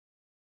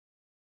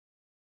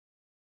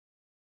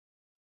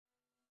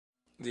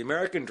The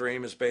American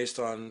dream is based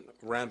on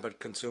rampant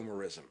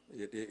consumerism.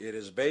 It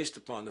is based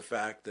upon the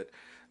fact that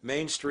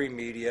mainstream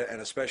media,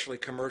 and especially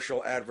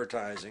commercial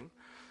advertising,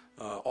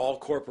 all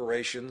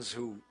corporations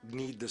who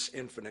need this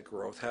infinite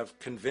growth, have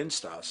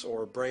convinced us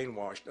or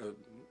brainwashed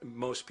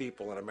most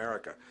people in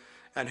America,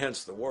 and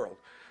hence the world,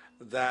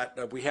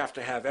 that we have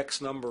to have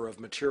X number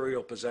of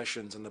material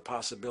possessions and the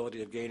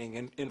possibility of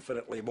gaining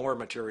infinitely more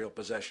material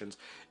possessions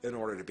in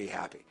order to be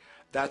happy.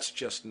 That's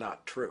just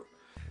not true.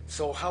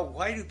 So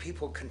why do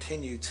people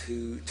continue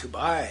to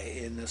buy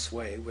in this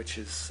way, which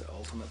is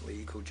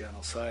ultimately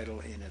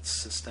eco-genocidal in its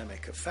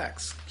systemic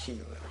effects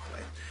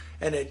cumulatively?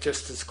 And it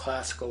just is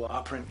classical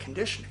operant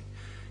conditioning.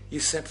 You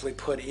simply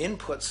put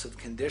inputs of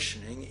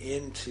conditioning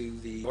into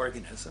the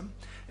organism,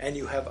 and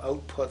you have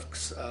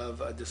outputs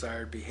of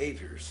desired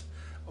behaviors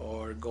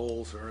or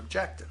goals or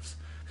objectives.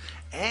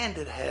 And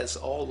it has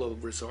all the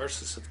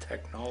resources of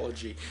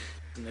technology.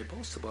 And they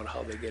boast about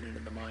how they get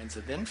into the minds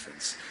of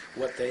infants.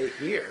 What they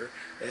hear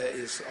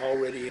is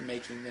already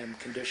making them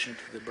conditioned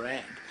to the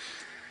brand.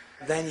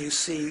 Then you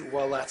see,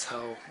 well, that's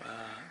how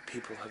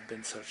people have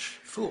been such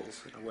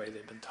fools, in a way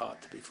they've been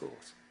taught to be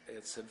fools.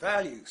 It's a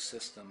value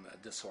system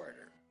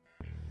disorder.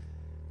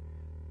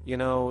 You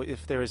know,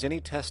 if there is any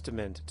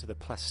testament to the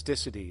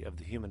plasticity of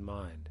the human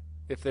mind,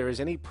 if there is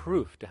any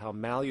proof to how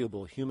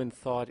malleable human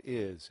thought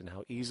is and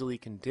how easily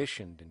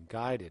conditioned and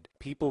guided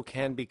people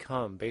can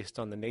become based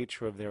on the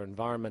nature of their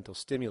environmental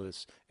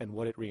stimulus and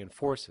what it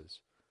reinforces,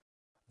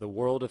 the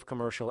world of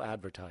commercial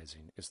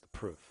advertising is the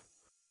proof.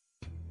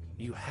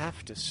 You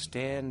have to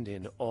stand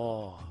in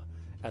awe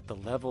at the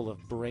level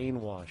of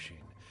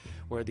brainwashing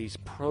where these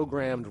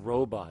programmed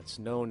robots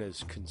known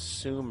as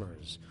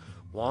consumers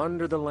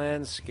wander the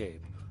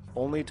landscape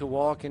only to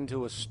walk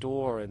into a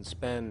store and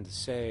spend,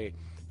 say,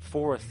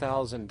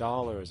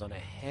 $4,000 on a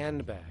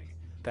handbag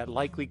that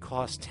likely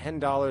costs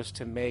 $10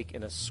 to make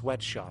in a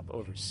sweatshop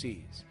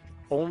overseas,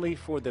 only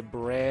for the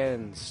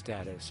brand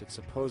status it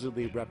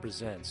supposedly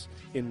represents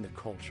in the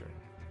culture.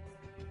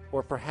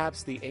 Or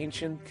perhaps the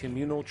ancient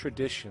communal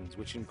traditions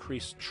which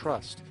increase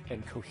trust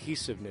and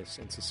cohesiveness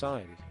in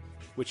society,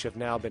 which have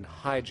now been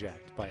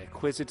hijacked by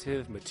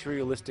acquisitive,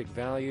 materialistic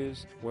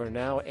values, where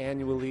now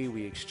annually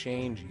we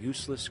exchange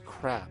useless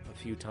crap a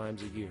few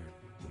times a year.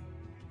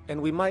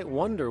 And we might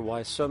wonder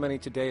why so many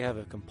today have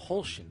a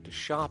compulsion to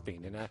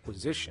shopping and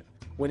acquisition,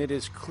 when it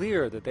is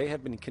clear that they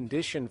have been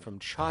conditioned from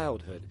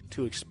childhood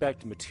to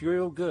expect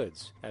material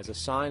goods as a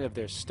sign of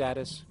their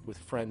status with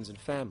friends and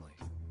family.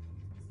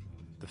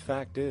 The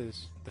fact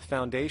is, the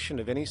foundation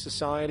of any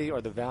society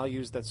are the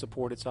values that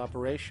support its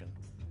operation,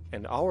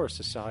 and our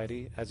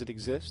society, as it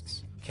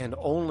exists, can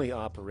only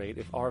operate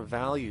if our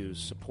values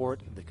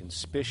support the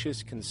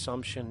conspicuous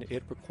consumption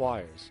it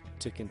requires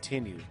to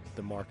continue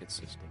the market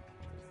system.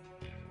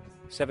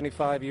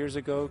 75 years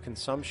ago,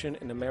 consumption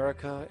in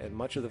America and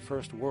much of the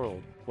First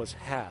World was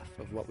half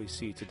of what we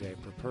see today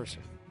per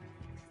person.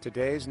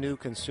 Today's new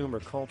consumer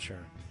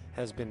culture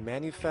has been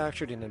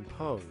manufactured and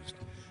imposed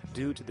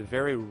due to the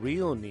very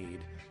real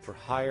need for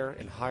higher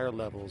and higher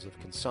levels of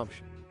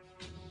consumption.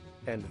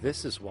 And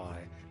this is why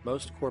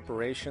most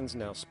corporations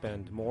now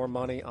spend more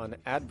money on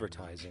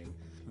advertising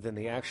than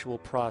the actual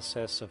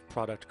process of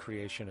product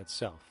creation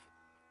itself.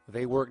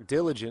 They work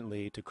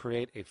diligently to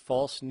create a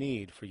false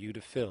need for you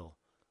to fill,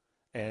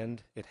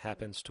 and it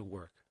happens to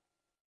work.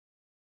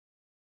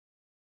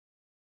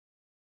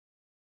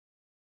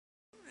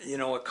 You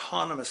know,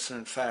 economists are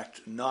in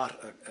fact not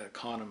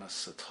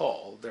economists at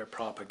all. They're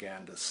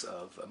propagandists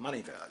of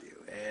money value,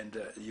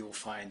 and you'll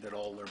find that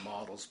all their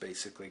models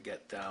basically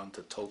get down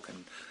to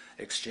token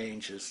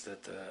exchanges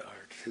that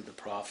are to the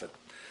profit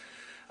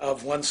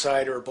of one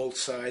side or both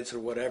sides or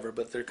whatever,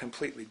 but they're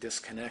completely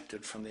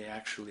disconnected from the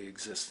actually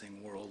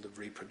existing world of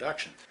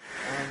reproduction.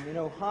 In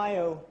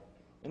Ohio,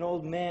 an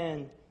old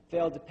man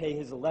failed to pay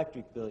his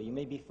electric bill. You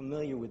may be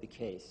familiar with the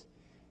case.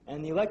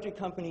 And the electric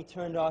company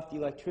turned off the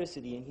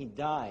electricity and he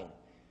died.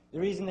 The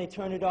reason they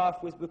turned it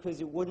off was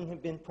because it wouldn't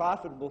have been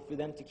profitable for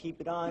them to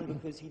keep it on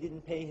because he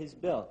didn't pay his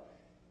bill.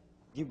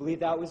 Do you believe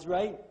that was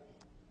right?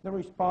 The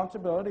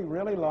responsibility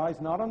really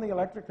lies not on the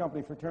electric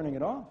company for turning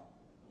it off,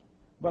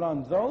 but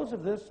on those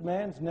of this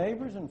man's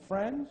neighbors and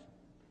friends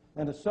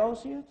and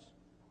associates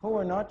who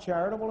are not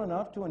charitable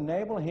enough to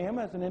enable him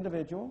as an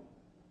individual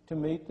to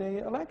meet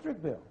the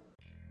electric bill.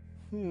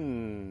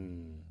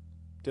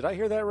 Did I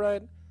hear that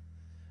right?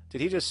 Did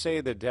he just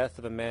say the death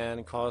of a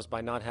man caused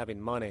by not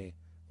having money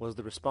was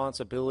the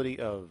responsibility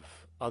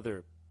of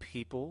other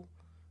people,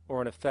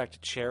 or in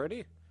effect,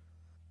 charity?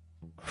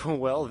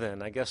 Well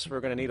then, I guess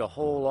we're going to need a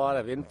whole lot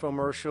of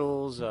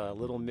infomercials,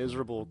 little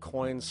miserable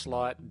coin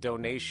slot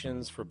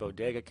donations for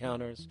bodega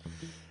counters,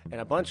 and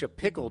a bunch of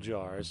pickle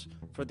jars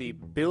for the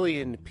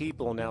billion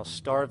people now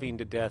starving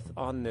to death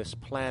on this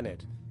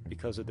planet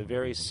because of the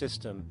very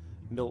system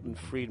Milton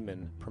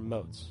Friedman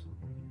promotes.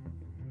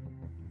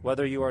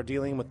 Whether you are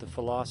dealing with the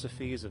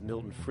philosophies of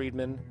Milton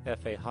Friedman,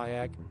 F.A.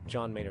 Hayek,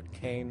 John Maynard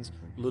Keynes,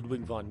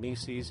 Ludwig von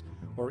Mises,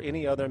 or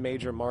any other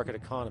major market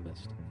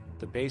economist,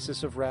 the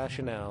basis of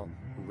rationale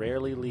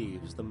rarely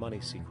leaves the money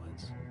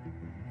sequence.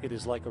 It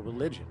is like a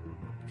religion.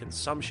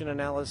 consumption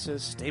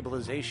analysis,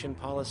 stabilization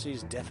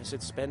policies,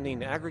 deficit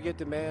spending, aggregate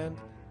demand.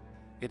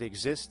 It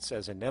exists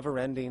as a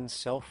never-ending,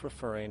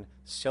 self-referring,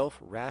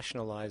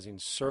 self-rationalizing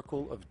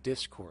circle of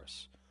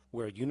discourse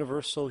where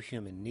universal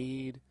human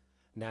need,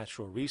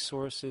 natural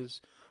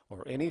resources,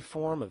 or any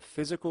form of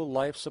physical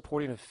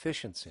life-supporting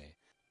efficiency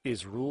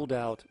is ruled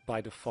out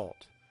by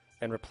default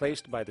and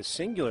replaced by the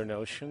singular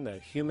notion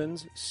that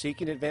humans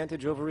seeking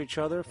advantage over each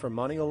other for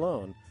money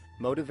alone,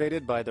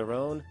 motivated by their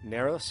own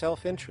narrow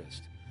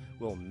self-interest,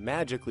 will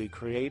magically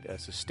create a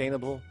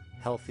sustainable,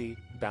 healthy,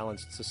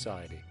 balanced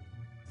society.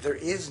 There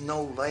is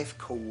no life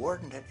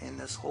coordinate in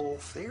this whole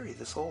theory,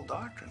 this whole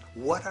doctrine.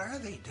 What are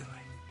they doing?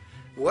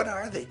 What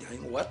are they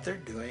doing? What they're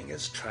doing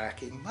is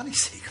tracking money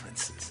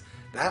sequences.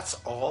 That's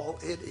all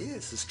it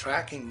is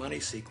tracking money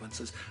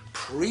sequences,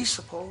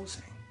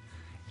 presupposing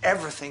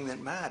everything that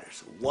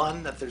matters.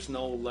 One, that there's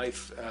no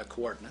life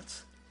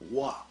coordinates.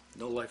 Wow,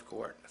 no life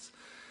coordinates.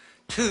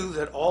 Two,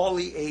 that all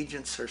the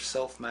agents are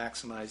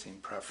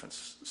self-maximizing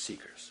preference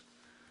seekers.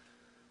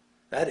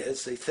 That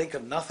is, they think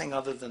of nothing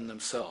other than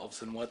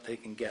themselves and what they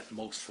can get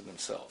most for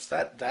themselves.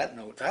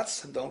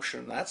 That's the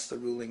notion, that's the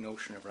ruling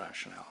notion of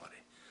rationality.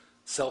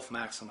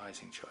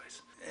 Self-maximizing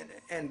choice.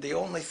 And the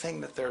only thing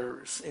that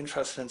they're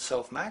interested in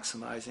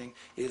self-maximizing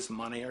is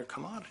money or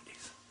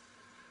commodities.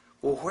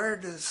 Well, where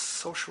does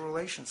social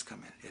relations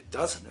come in? It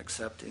doesn't,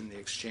 except in the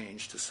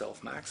exchange to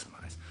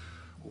self-maximize.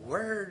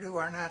 Where do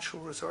our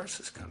natural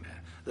resources come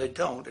in? They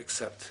don't,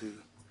 except to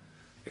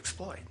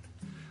exploit.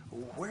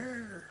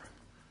 Where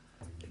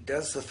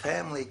does the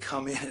family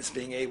come in as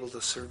being able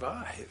to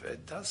survive?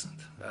 It doesn't.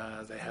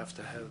 They have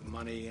to have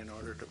money in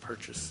order to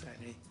purchase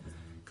any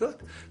good.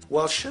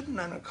 Well, shouldn't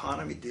an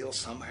economy deal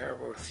somehow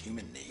with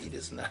human need?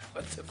 Isn't that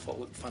what the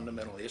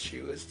fundamental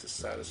issue is, to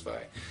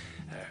satisfy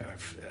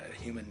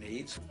human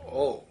needs?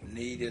 Oh,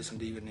 need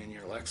isn't even in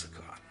your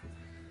lexicon.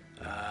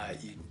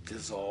 You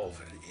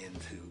dissolve it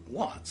into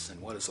wants.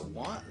 And what is a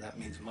want? That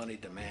means money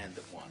demand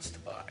that wants to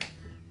buy.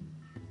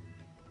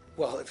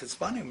 Well, if it's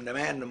money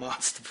demand that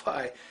wants to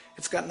buy,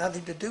 it's got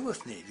nothing to do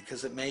with need,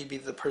 because it may be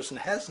the person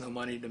has no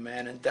money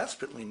demand and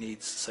desperately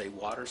needs, say,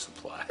 water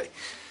supply.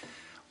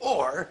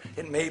 Or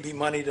it may be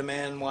money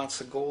demand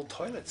wants a gold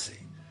toilet seat.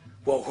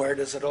 Well, where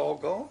does it all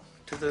go?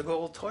 To the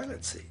gold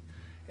toilet seat.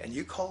 And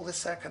you call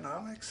this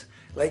economics?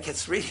 Like,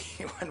 it's really,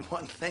 when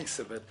one thinks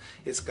of it,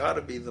 it's got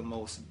to be the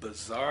most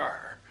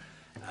bizarre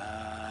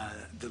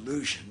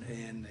delusion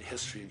in the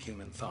history of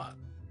human thought.